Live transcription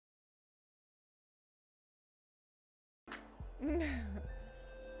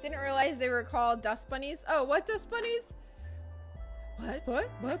Didn't realize they were called dust bunnies. Oh, what dust bunnies?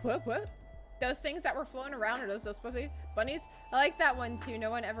 What? Those things that were floating around are those dust bunnies? I like that one too. No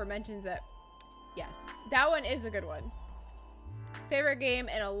one ever mentions it. Yes, that one is a good one. Favorite game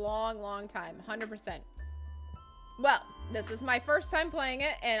in a long time. 100%. Well, this is my first time playing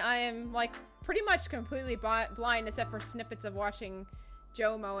it, and I am like pretty much completely blind except for snippets of watching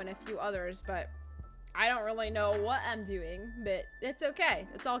Jomo and a few others, but I don't really know what I'm doing, but it's okay.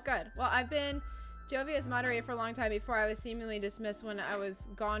 It's all good. Well, I've been Jovia's moderator for a long time before I was seemingly dismissed when I was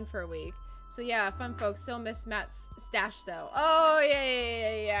gone for a week. So yeah, fun folks. Still miss Matt's stash though. Oh,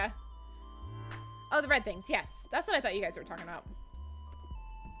 yeah. Oh, the red things. Yes. That's what I thought you guys were talking about.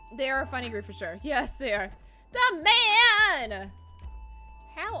 They are a funny group for sure. Yes, they are. The man!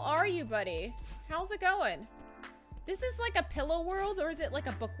 How are you, buddy? How's it going? This is like a pillow world, or is it like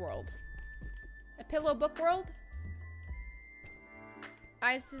a book world? A pillow book world?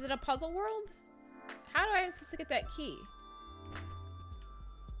 Is it a puzzle world? How do I supposed to get that key?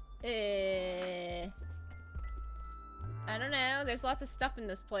 I don't know. There's lots of stuff in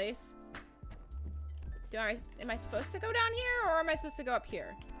this place. Am I supposed to go down here, or am I supposed to go up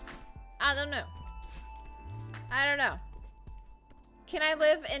here? I don't know. Can I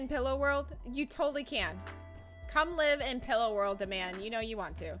live in Pillow World? You totally can. Come live in Pillow World, demand. You know you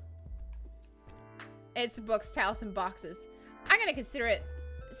want to. It's books, towels, and boxes. I'm gonna consider it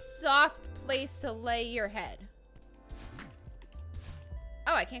soft place to lay your head.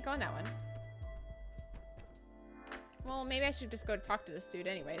 Oh, I can't go on that one. Well, maybe I should just go talk to this dude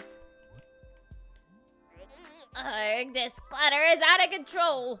anyways. This clutter is out of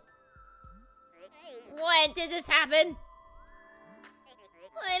control. When did this happen?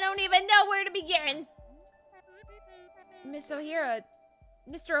 I don't even know where to begin. Mr.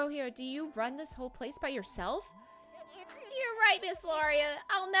 O'Hara, do you run this whole place by yourself? You're right, Miss Laria.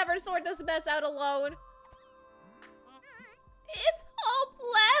 I'll never sort this mess out alone. It's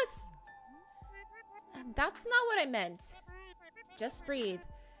hopeless. That's not what I meant. Just breathe,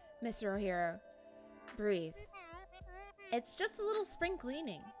 Mr. O'Hara. Breathe. It's just a little spring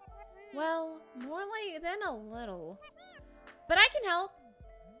cleaning. Well, more like than a little. But I can help.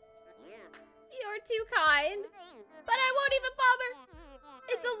 You're too kind. But I won't even bother.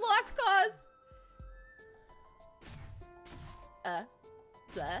 It's a lost cause.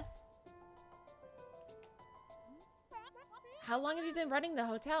 Blah. How long have you been running the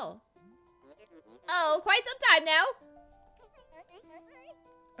hotel? Oh, quite some time now.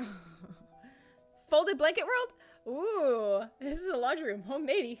 Folded blanket world? Ooh, this is a laundry room. Oh,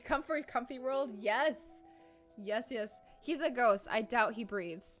 maybe. Comfy world? Yes. Yes. He's a ghost. I doubt he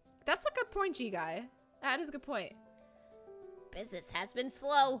breathes. That's a good point, G guy. That is a good point. Business has been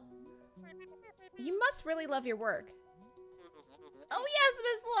slow. You must really love your work. Oh yes,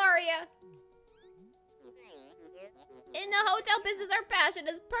 Miss Laria. In the hotel business, our passion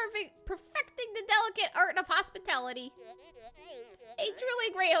is perfecting the delicate art of hospitality. A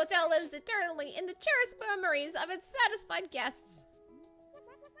truly great hotel lives eternally in the cherished memories of its satisfied guests.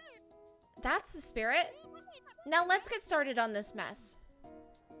 That's the spirit. Now let's get started on this mess.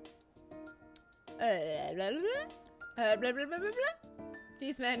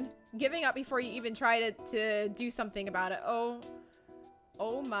 These men giving up before you even try to do something about it. Oh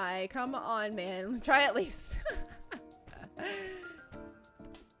my, come on, man. Try at least.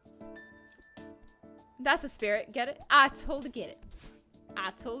 That's the spirit. Get it? I totally get it.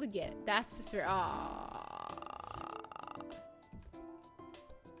 That's the spirit.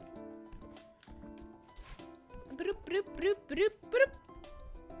 Broop, broop, broop, broop, broop.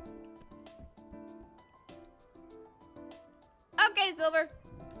 Okay, Silver.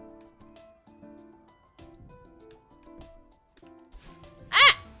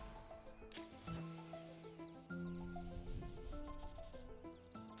 Ah!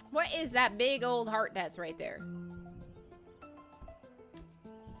 What is that big old heart that's right there?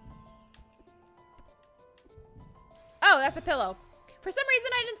 Oh, that's a pillow. For some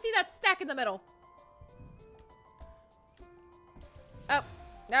reason, I didn't see that stack in the middle. Oh,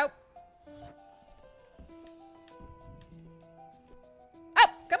 nope. Oh,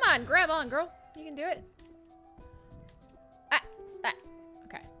 come on, grab on, girl. You can do it.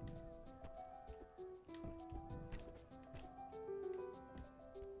 Okay.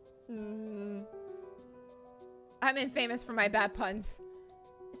 I'm infamous for my bad puns.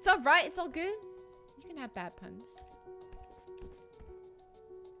 It's all right. It's all good. You can have bad puns.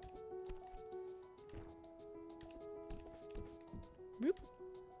 Boop.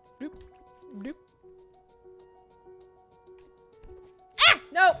 Boop. Boop. Ah!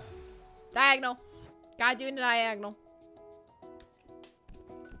 No! Diagonal. Gotta do the diagonal.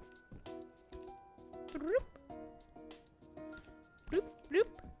 bloop.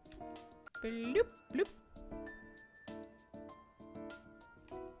 Bloop, bloop.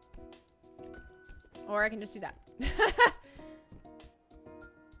 Or I can just do that.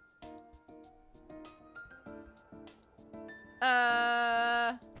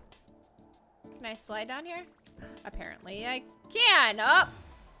 Can I slide down here? Apparently I can. Oh,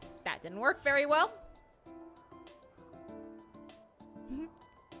 that didn't work very well.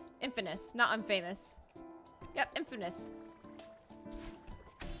 Infamous, not unfamous. Yep, infamous.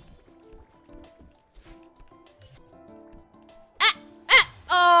 Ah! Ah!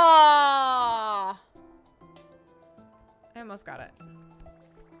 Oh! I almost got it.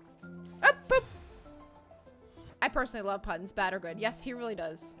 Oh, poop! I personally love puns, bad or good. Yes, he really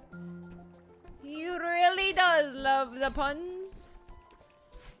does. He really does love the puns.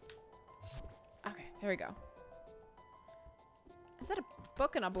 Okay, there we go. Is that a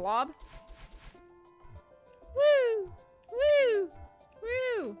book and a blob? Woo! Woo!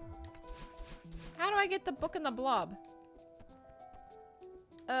 Woo! How do I get the book and the blob?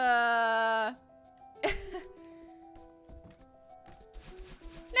 Let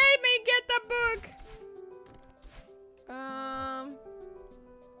me get the book!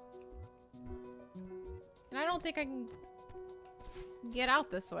 And I don't think I can get out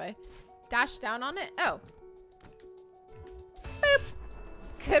this way. Dash down on it? Oh. Boop!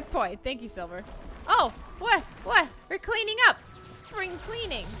 Good point. Thank you, Silver. Oh, what? What? We're cleaning up. Spring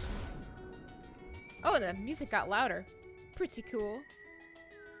cleaning. Oh, the music got louder. Pretty cool.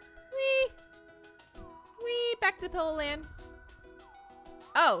 Whee! Whee! Back to Pillow Land.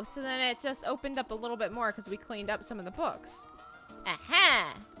 Oh, so then it just opened up a little bit more because we cleaned up some of the books.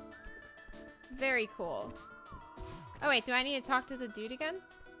 Aha! Very cool. Oh, wait. Do I need to talk to the dude again?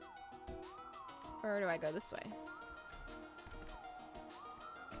 Or do I go this way?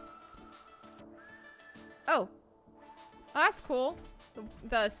 Oh. Oh, that's cool.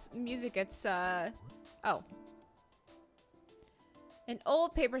 The music gets, oh. An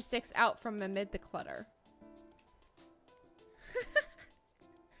old paper sticks out from amid the clutter.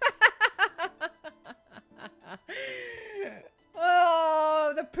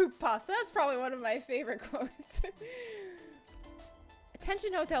 Oh, the poop puffs. That's probably one of my favorite quotes.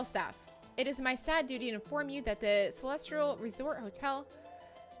 Attention hotel staff. It is my sad duty to inform you that the Celestial Resort Hotel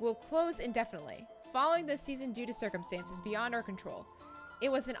will close indefinitely, following this season due to circumstances beyond our control.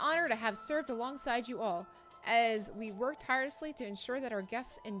 It was an honor to have served alongside you all, as we worked tirelessly to ensure that our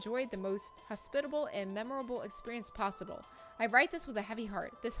guests enjoyed the most hospitable and memorable experience possible. I write this with a heavy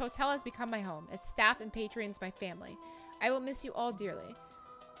heart. This hotel has become my home, its staff and patrons my family. I will miss you all dearly.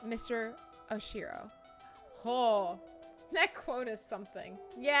 Mr. Oshiro. Oh, that quote is something.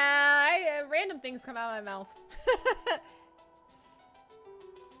 Yeah, random things come out of my mouth.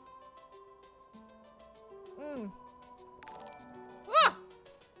 Oh!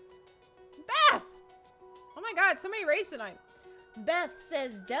 Beth! Oh my god, so many raids tonight. Beth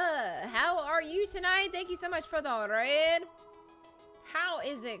says, duh. How are you tonight? Thank you so much for the raid. How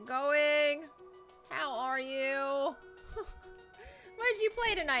is it going? How are you? What did you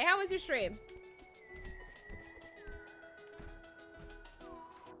play tonight? How was your stream?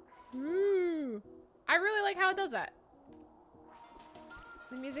 Ooh. I really like how it does that.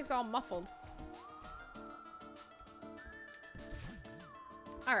 The music's all muffled.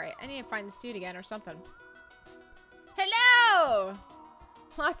 Alright, I need to find this dude again or something. Hello!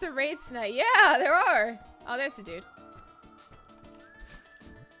 Lots of raids tonight. Yeah, there are. Oh, there's the dude.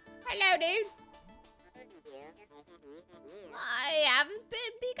 Hello, dude. I haven't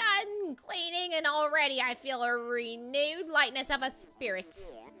begun cleaning and already I feel a renewed lightness of a spirit.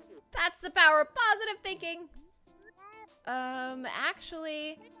 That's the power of positive thinking.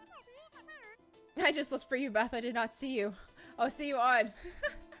 Actually, I just looked for you, Beth. I did not see you. Oh, see you on.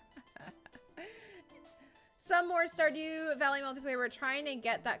 Some more Stardew Valley multiplayer. We're trying to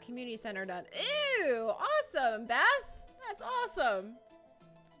get that community center done. Ew, awesome, Beth. That's awesome.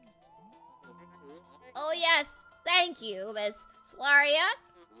 Oh, yes. Thank you, Miss Solaria.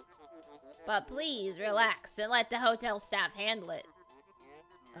 But please relax and let the hotel staff handle it.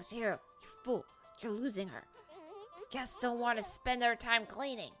 Oshiro, you fool. You're losing her. Guests don't want to spend their time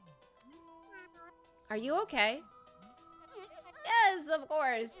cleaning. Are you okay? Yes, of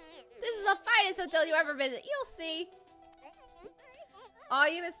course. This is the finest hotel you ever visit. You'll see. Oh,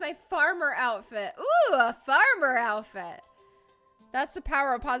 you missed my farmer outfit. Ooh, a farmer outfit. That's the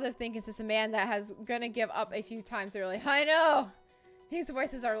power of positive thinking. It's just a man that has gonna give up a few times early. I know. These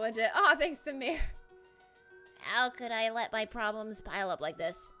voices are legit. Oh, thanks to me. How could I let my problems pile up like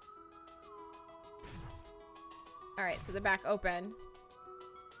this? Alright, so they're back open.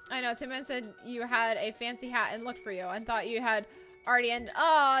 I know, Timon said you had a fancy hat and looked for you and thought you had Already ended.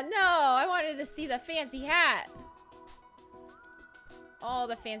 Oh, no. I wanted to see the fancy hat. All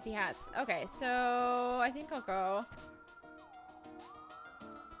the fancy hats. Okay, so I think I'll go.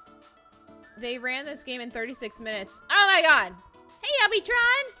 They ran this game in 36 minutes. Oh my god. Hey,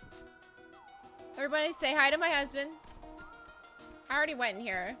 Hubbytron. Everybody say hi to my husband. I already went in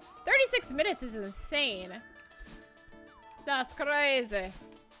here. 36 minutes is insane. That's crazy.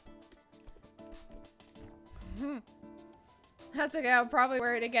 That's okay. I'll probably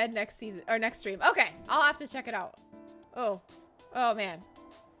wear it again next season or next stream. Okay, I'll have to check it out. Oh man.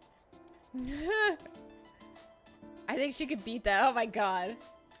 I think she could beat that. Oh my god.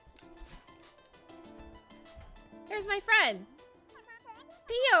 Here's my friend.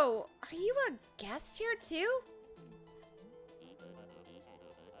 Theo, are you a guest here too?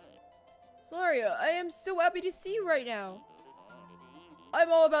 Silaria, I am so happy to see you right now.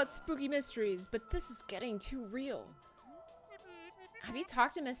 I'm all about spooky mysteries, but this is getting too real. Have you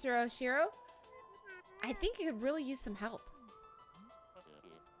talked to Mr. Oshiro? I think he could really use some help.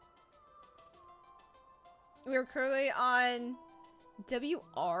 We're currently on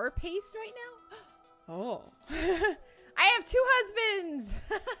WR pace right now? Oh. I have 2 husbands!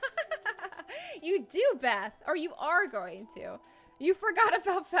 You do, Beth. Or you are going to. You forgot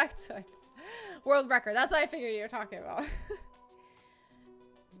about factoid. World record. That's what I figured you were talking about.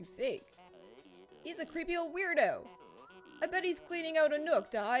 You think? He's a creepy old weirdo. I bet he's cleaning out a nook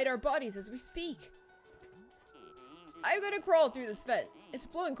to hide our bodies as we speak. I'm gonna crawl through this vent. It's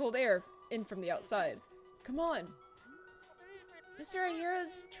blowing cold air in from the outside. Come on. Mr.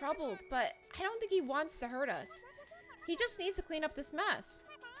 Ahira's troubled, but I don't think he wants to hurt us. He just needs to clean up this mess.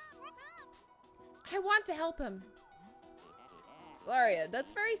 I want to help him. Silaria,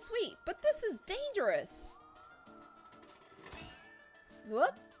 that's very sweet, but this is dangerous.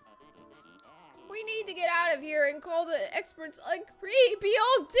 Whoop. We need to get out of here and call the experts on creepy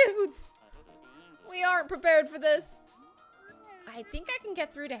old dudes. We aren't prepared for this. I think I can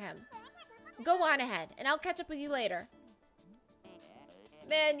get through to him. Go on ahead, and I'll catch up with you later.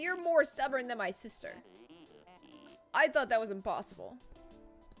 Man, you're more stubborn than my sister. I thought that was impossible.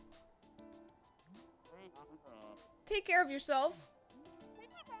 Take care of yourself.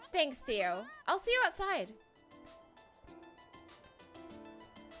 Thanks, Theo. I'll see you outside.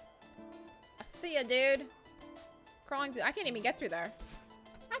 I'll see ya, dude. Crawling through. I can't even get through there.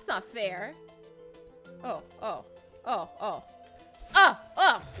 That's not fair. Oh.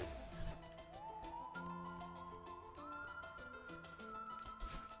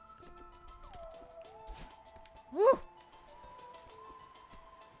 Woo!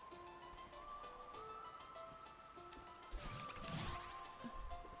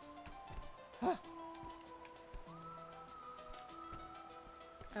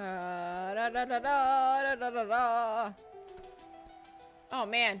 Oh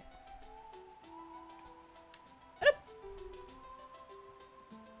man.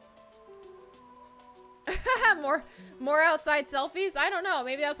 More outside selfies? I don't know.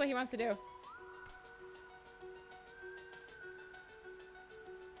 Maybe that's what he wants to do.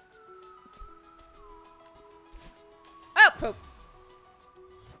 Oh, poop.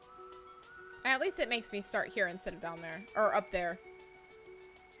 At least it makes me start here instead of down there. Or up there.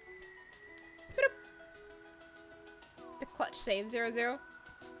 The clutch save 0-0.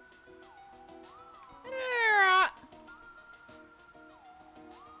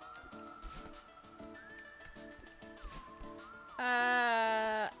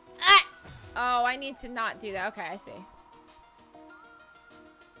 Oh, I need to not do that. Okay, I see.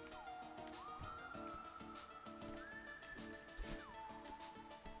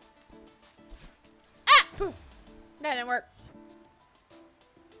 Ah! Poof. That didn't work.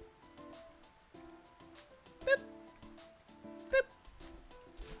 Boop. Boop.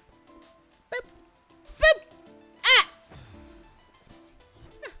 Boop. Boop.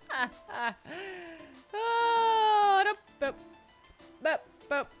 Ah! Oh, boop. Boop.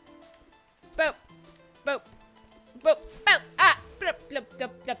 Boop. Boop. Boop. Boop. Boop. Ah! Bloop, bloop,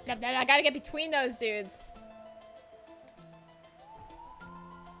 bloop, bloop, bloop, bloop. I gotta get between those dudes.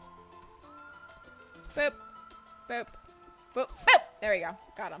 Boop. Boop. Boop. Boop. There we go.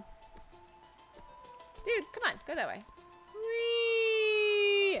 Got him. Dude, come on. Go that way.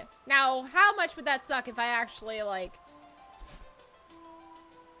 Whee! Now, how much would that suck if I actually, like...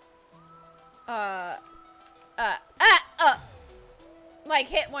 like,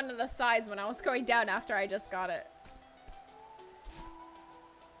 hit one of the sides when I was going down after I just got it.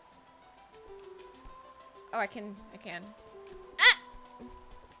 Oh, I can. Ah!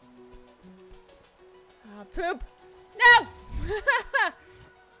 Poop. No!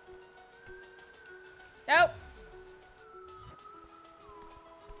 Nope.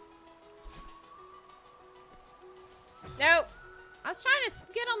 was trying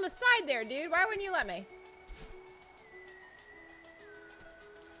to get on the side there, dude. Why wouldn't you let me?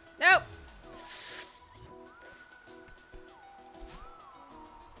 Nope.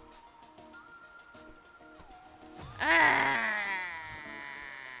 Ah.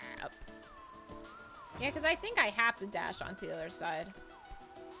 Yeah, because I think I have to dash onto the other side.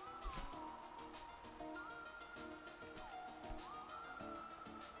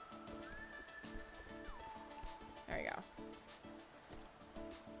 There we go.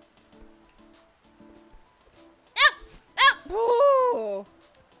 Ooh.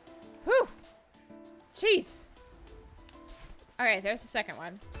 Whew. Jeez. Okay, there's the second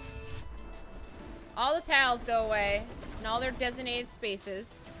one. All the tiles go away, and all their designated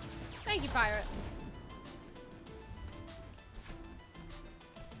spaces. Thank you, pirate.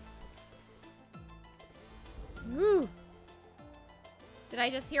 Woo. Did I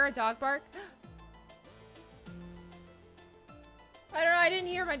just hear a dog bark? I don't know, I didn't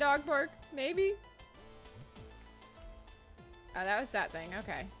hear my dog bark. Maybe? Oh, that was that thing.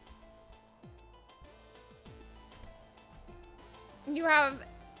 Okay. You have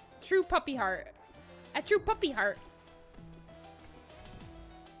true puppy heart. A true puppy heart.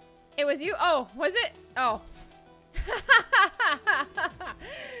 It was you? Oh, was it? Oh.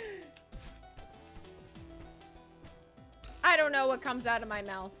 I don't know what comes out of my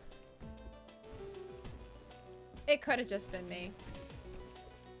mouth. It could have just been me.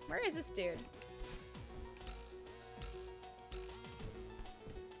 Where is this dude?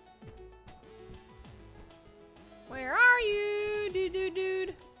 Where are you,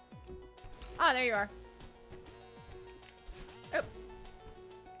 dude? Oh, there you are. Oh.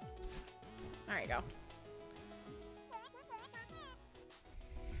 There you go.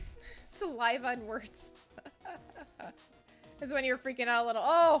 Saliva and words. Is when you're freaking out a little.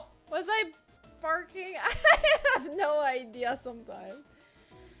 Oh, was I barking? I have no idea sometimes.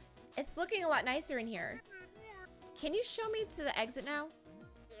 It's looking a lot nicer in here. Can you show me to the exit now?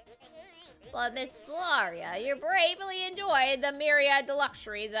 Well, Miss Solaria, you bravely enjoyed the myriad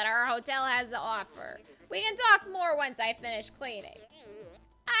luxuries that our hotel has to offer. We can talk more once I finish cleaning.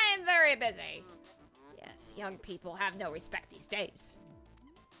 I am very busy. Yes, young people have no respect these days.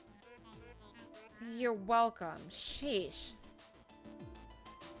 You're welcome. Sheesh.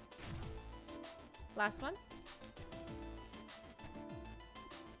 Last one.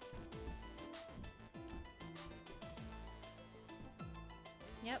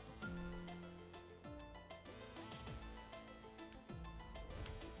 Yep.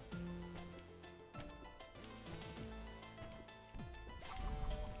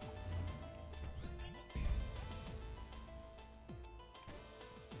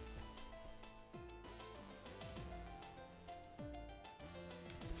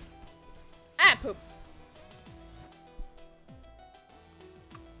 Ah, poop.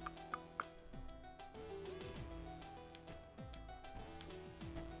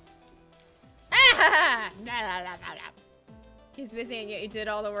 He's busy and yet you did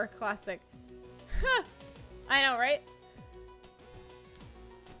all the work. Classic. I know, right?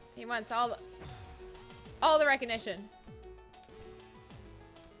 He wants all the recognition.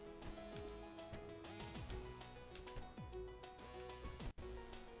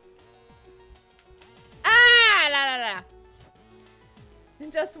 Ah! La, la, la.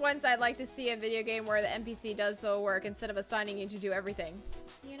 Just once I'd like to see a video game where the NPC does the work instead of assigning you to do everything.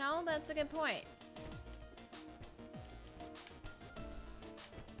 You know, that's a good point.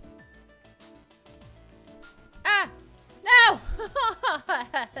 Ah! No!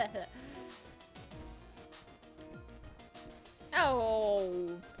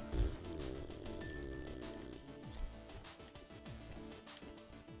 Oh.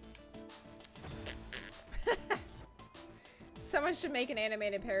 Someone should make an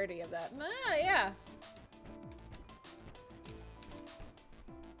animated parody of that. Ah, yeah.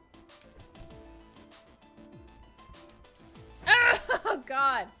 Oh,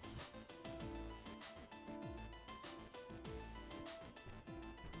 God.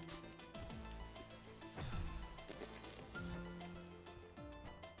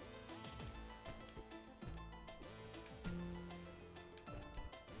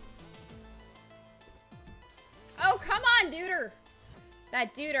 Oh, come on, duder.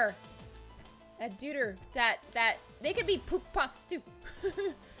 That duder. That duder. That, they could be poop puffs, too.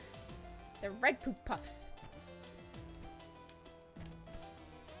 They're red poop puffs.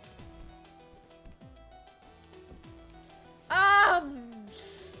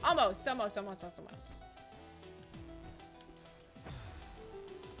 Almost.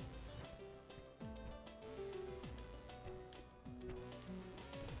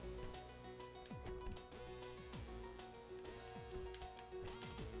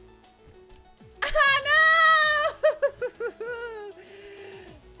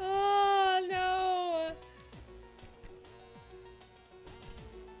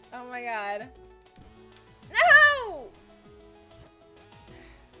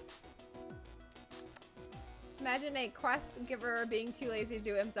 Imagine a quest giver being too lazy to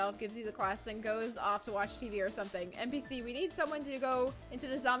do it himself, gives you the quest, then goes off to watch TV or something. NPC, we need someone to go into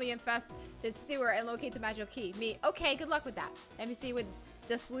the zombie infested sewer and locate the magical key. Me, okay, good luck with that. NPC would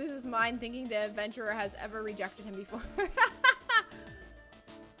just lose his mind thinking the adventurer has ever rejected him before.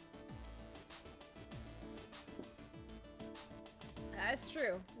 That is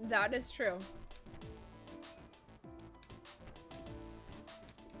true. That is true.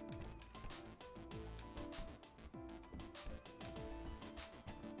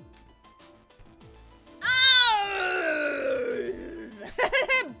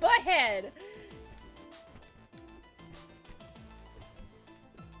 Butthead!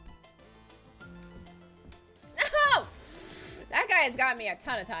 No! That guy has got me a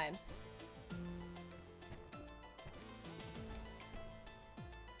ton of times.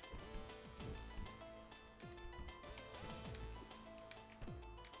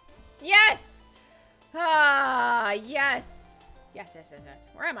 Yes! Ah, yes! Yes, yes, yes, yes.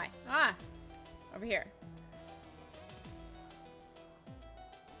 Where am I? Ah, over here.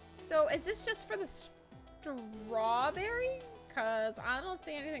 So, is this just for the strawberry? Because I don't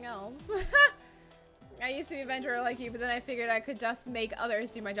see anything else. I used to be a adventurer like you, but then I figured I could just make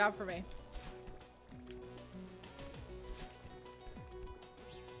others do my job for me.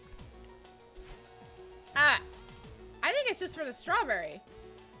 Ah! I think it's just for the strawberry.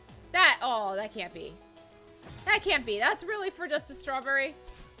 That, oh, that can't be. That can't be. That's really for just the strawberry.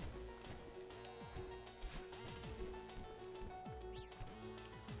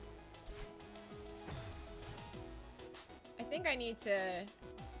 I think I need to...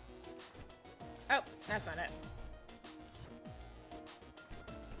 Oh, that's not it.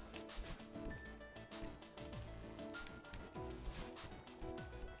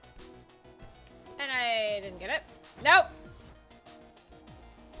 And I didn't get it. Nope.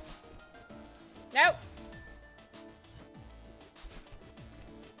 Nope.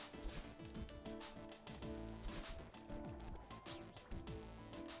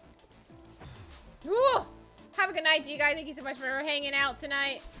 Ooh. Have a good night, you guys. Thank you so much for hanging out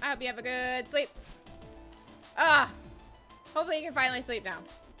tonight. I hope you have a good sleep. Ah. Hopefully you can finally sleep now.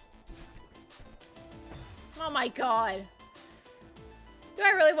 Oh my god. Do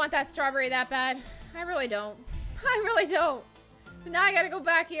I really want that strawberry that bad? I really don't. I really don't. But now I gotta go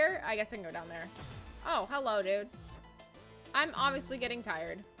back here. I guess I can go down there. Oh, hello, dude. I'm obviously getting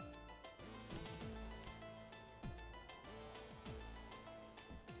tired.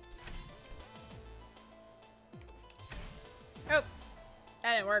 Oh,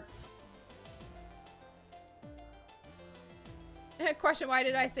 that didn't work. Question, why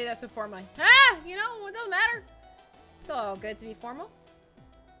did I say that so formally? Ah, you know, it doesn't matter. It's all good to be formal.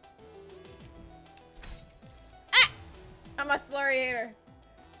 Ah! I'm a SilariGamer.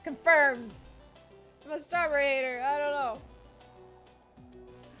 Confirmed. I'm a strawberry hater. I don't know.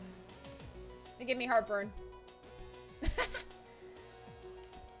 They give me heartburn.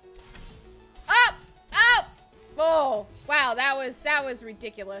 Up! Up! Oh, wow, that was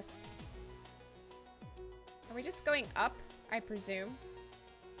ridiculous. Are we just going up, I presume?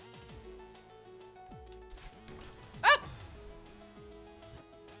 Up!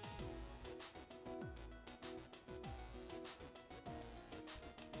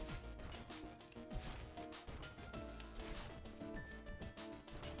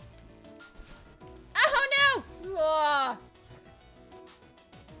 Oh no! Whoa.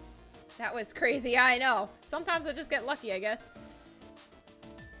 That was crazy, I know. Sometimes I just get lucky, I guess.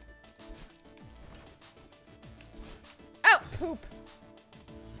 Oh, poop.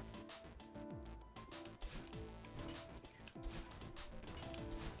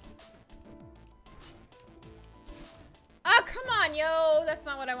 Oh, come on, yo. That's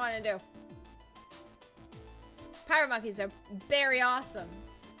not what I want to do. Pirate monkeys are very awesome.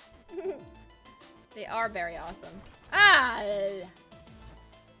 They are very awesome. Ah!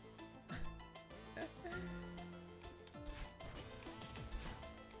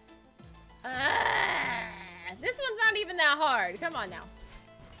 This one's not even that hard. Come on now.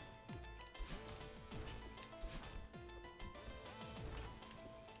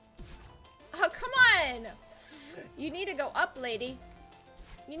 Oh, come on. You need to go up, lady.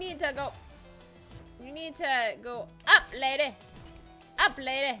 You need to go. You need to go up, lady. Up,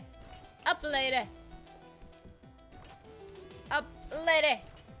 lady. Up, lady. Up, lady.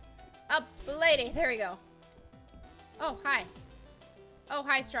 Up, lady. There we go. Oh, hi. Oh,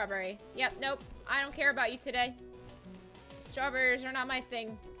 hi, strawberry. Yep, nope. I don't care about you today. Strawberries are not my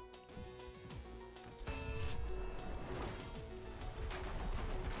thing.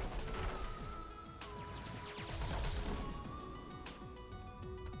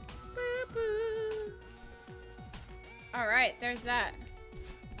 Boo boo. Alright, there's that.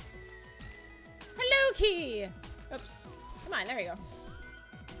 Hello, key! Oops. Come on, there we go.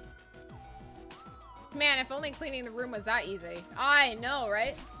 Man, if only cleaning the room was that easy. I know,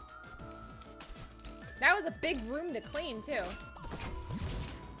 right? That was a big room to clean, too.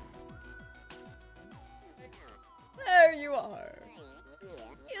 There you are.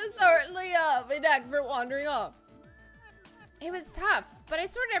 You certainly have an act for wandering off. It was tough, but I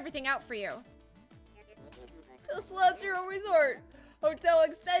sorted everything out for you. The Celeste Hero Resort Hotel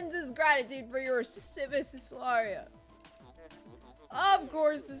extends its gratitude for your assistant, Mrs. Silaria. Of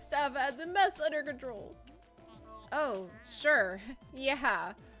course, the staff had the mess under control. Oh, sure.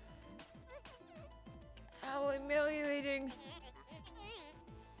 Yeah. How humiliating.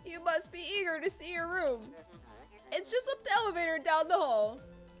 You must be eager to see your room. It's just up the elevator down the hall.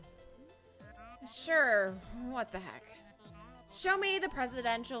 Sure. What the heck. Show me the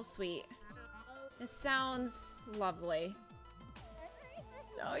presidential suite. It sounds lovely.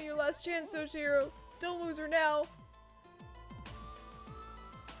 Now your last chance, Soshiro. Don't lose her now.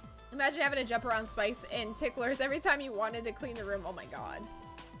 Imagine having to jump around spikes and ticklers every time you wanted to clean the room. Oh my god.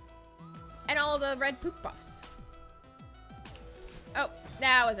 And all the red poop buffs. Oh,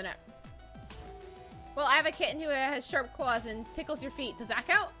 that wasn't it. Well, I have a kitten who has sharp claws and tickles your feet. Does that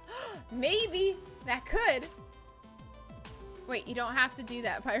count? Maybe. That could. Wait, you don't have to do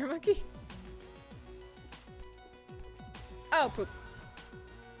that, Pyro Monkey. Oh, poop.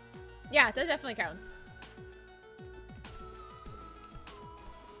 Yeah, that definitely counts.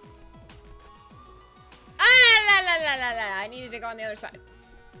 Ah, la, la, la, la, la. I needed to go on the other side.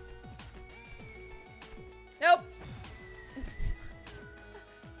 Nope.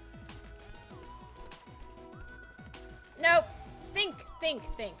 Nope. Think, think,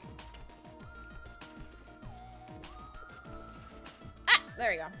 think. Ah,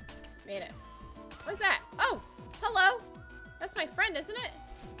 there you go. Made it. What's that? Oh, hello. That's my friend, isn't it?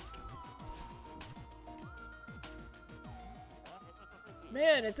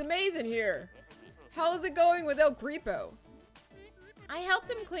 Man, it's amazing here. How's it going with El Gripo? I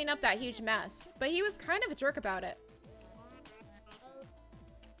helped him clean up that huge mess, but he was kind of a jerk about it.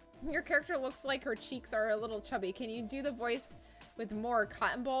 Your character looks like her cheeks are a little chubby. Can you do the voice with more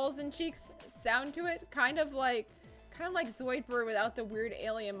cotton balls and cheeks sound to it? Kind of like Zoidberg without the weird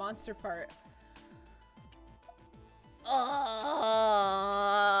alien monster part. I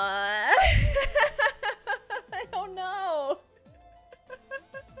don't know.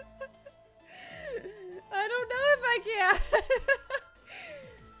 I don't know if I can.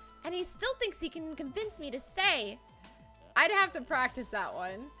 And he still thinks he can convince me to stay. I'd have to practice that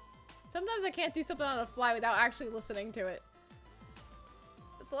one. Sometimes I can't do something on the fly without actually listening to it.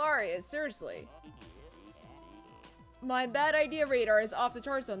 Silaria, seriously. My bad idea radar is off the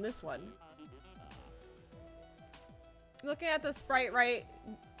charts on this one. Looking at the sprite right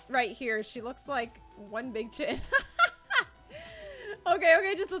here, she looks like one big chin.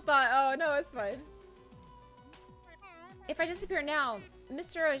 Okay, just a thought. Oh, no, it's fine. If I disappear now,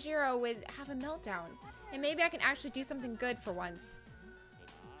 Mr. Ojiro would have a meltdown. And maybe I can actually do something good for once.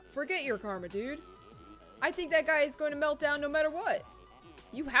 Forget your karma, dude. I think that guy is going to melt down no matter what.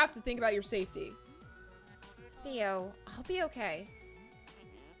 You have to think about your safety. Theo, I'll be okay.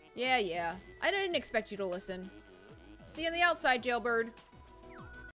 Yeah. I didn't expect you to listen. See you on the outside, jailbird.